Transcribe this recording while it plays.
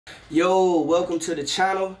Yo, welcome to the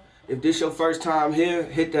channel. If this your first time here,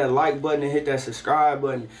 hit that like button and hit that subscribe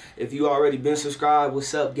button. If you already been subscribed,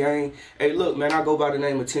 what's up, gang? Hey, look, man, I go by the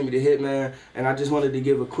name of Timmydahitman, and I just wanted to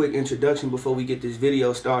give a quick introduction before we get this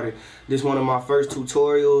video started. This is one of my first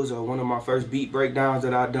tutorials or one of my first beat breakdowns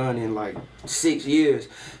that I've done in like 6 years.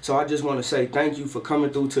 So I just want to say thank you for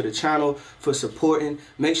coming through to the channel, for supporting.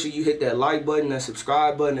 Make sure you hit that like button, that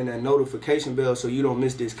subscribe button, and that notification bell so you don't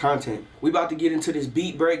miss this content. We about to get into this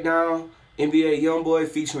beat breakdown. NBA Youngboy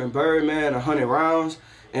featuring Birdman, 100 rounds,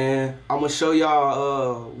 and I'm gonna show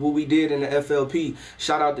y'all what we did in the FLP.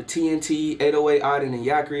 Shout out to TNT, 808 Iden, and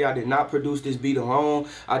Yakree. I did not produce this beat alone.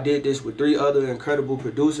 I did this with 3 other incredible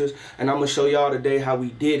producers, and I'm gonna show y'all today how we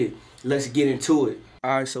did it. Let's get into it.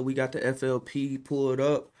 All right, so we got the FLP pulled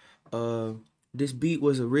up. This beat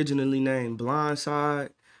was originally named Blindside,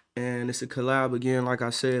 and it's a collab again, like I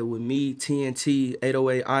said, with me, TNT,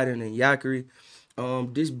 808 Iden, and Yakree.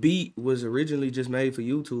 This beat was originally just made for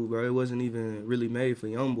YouTube, bro. It wasn't even really made for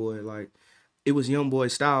Youngboy. Like, it was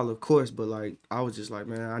Youngboy style, of course, but like, I was just like,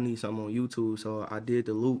 man, I need something on YouTube, so I did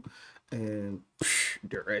the loop, and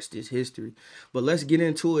the rest is history. But let's get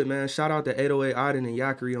into it, man. Shout out to 808 Iden and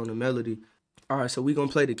Yakree on the melody. All right, so we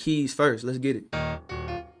gonna play the keys first. Let's get it.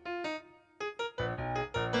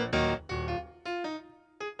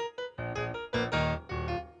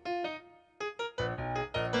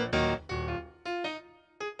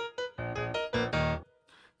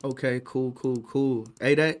 Okay, cool.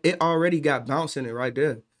 Hey, it already got bounce in it right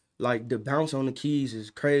there. Like, the bounce on the keys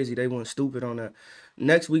is crazy. They went stupid on that.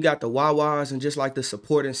 Next, we got the wah-wahs and just like the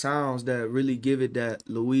supporting sounds that really give it that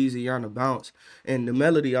Louisiana bounce. And the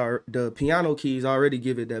melody, the piano keys already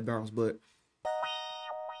give it that bounce, but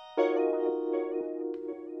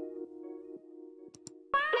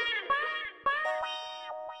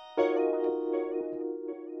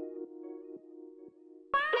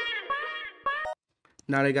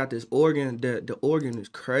now they got this organ that the organ is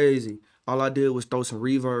crazy. All I did was throw some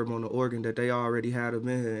reverb on the organ that they already had up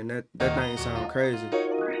in here, and that thing sound crazy.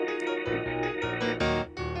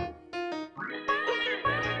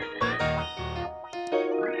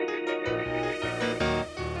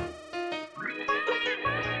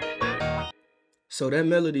 So that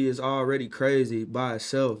melody is already crazy by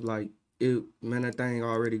itself. Like, man, that thing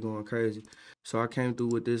already going crazy. So I came through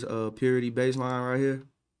with this Purity bass line right here.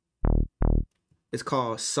 It's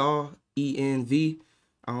called Saw, E-N-V.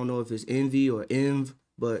 I don't know if it's Envy or Env,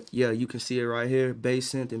 but yeah, you can see it right here,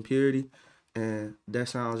 bass synth and Purity, and that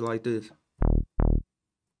sounds like this.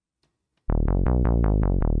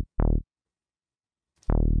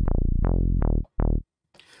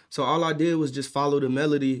 So all I did was just follow the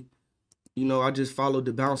melody. You know, I just followed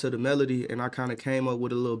the bounce of the melody, and I kind of came up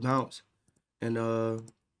with a little bounce. And let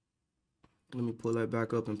me pull that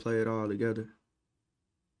back up and play it all together.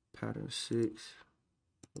 Pattern 6.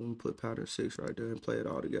 Let me put pattern 6 right there and play it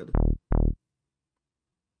all together.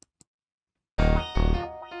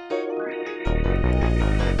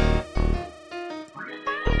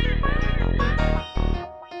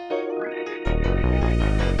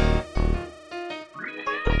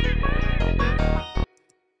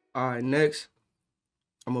 All right, next,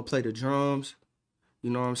 I'm gonna play the drums. You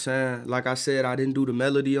know what I'm saying? Like I said, I didn't do the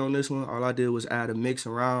melody on this one. All I did was add a mix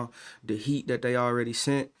around the heat that they already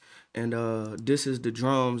sent. And this is the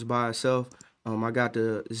drums by itself. I got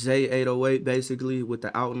the Zay 808 basically with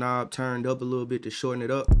the out knob turned up a little bit to shorten it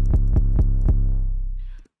up.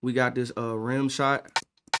 We got this rim shot.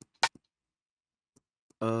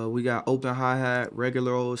 We got open hi-hat,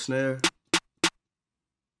 regular old snare.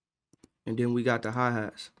 And then we got the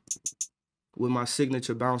hi-hats with my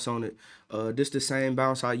signature bounce on it. This the same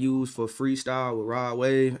bounce I use for Freestyle with Rod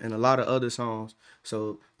Wave and a lot of other songs.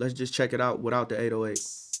 So let's just check it out without the 808.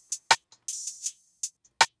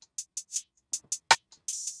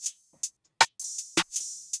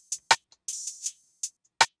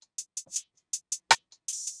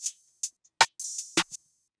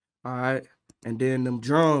 All right, and then them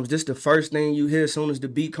drums, this the first thing you hear as soon as the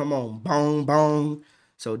beat come on, boom, boom.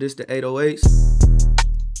 So this the 808s.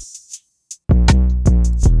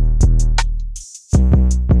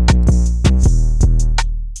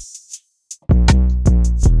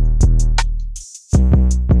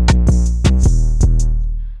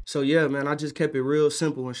 So yeah, man, I just kept it real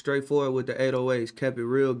simple and straightforward with the 808s. Kept it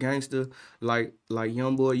real gangster, like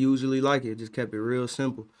Youngboy usually like it. Just kept it real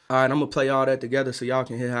simple. All right, I'm gonna play all that together so y'all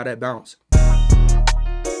can hear how that bounce.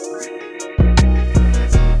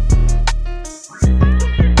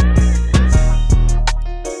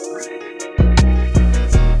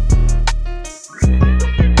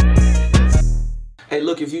 Hey,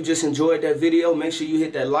 look, if you just enjoyed that video, make sure you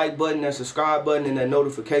hit that like button, that subscribe button, and that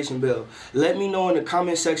notification bell. Let me know in the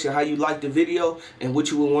comment section how you liked the video and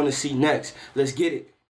what you would want to see next. Let's get it.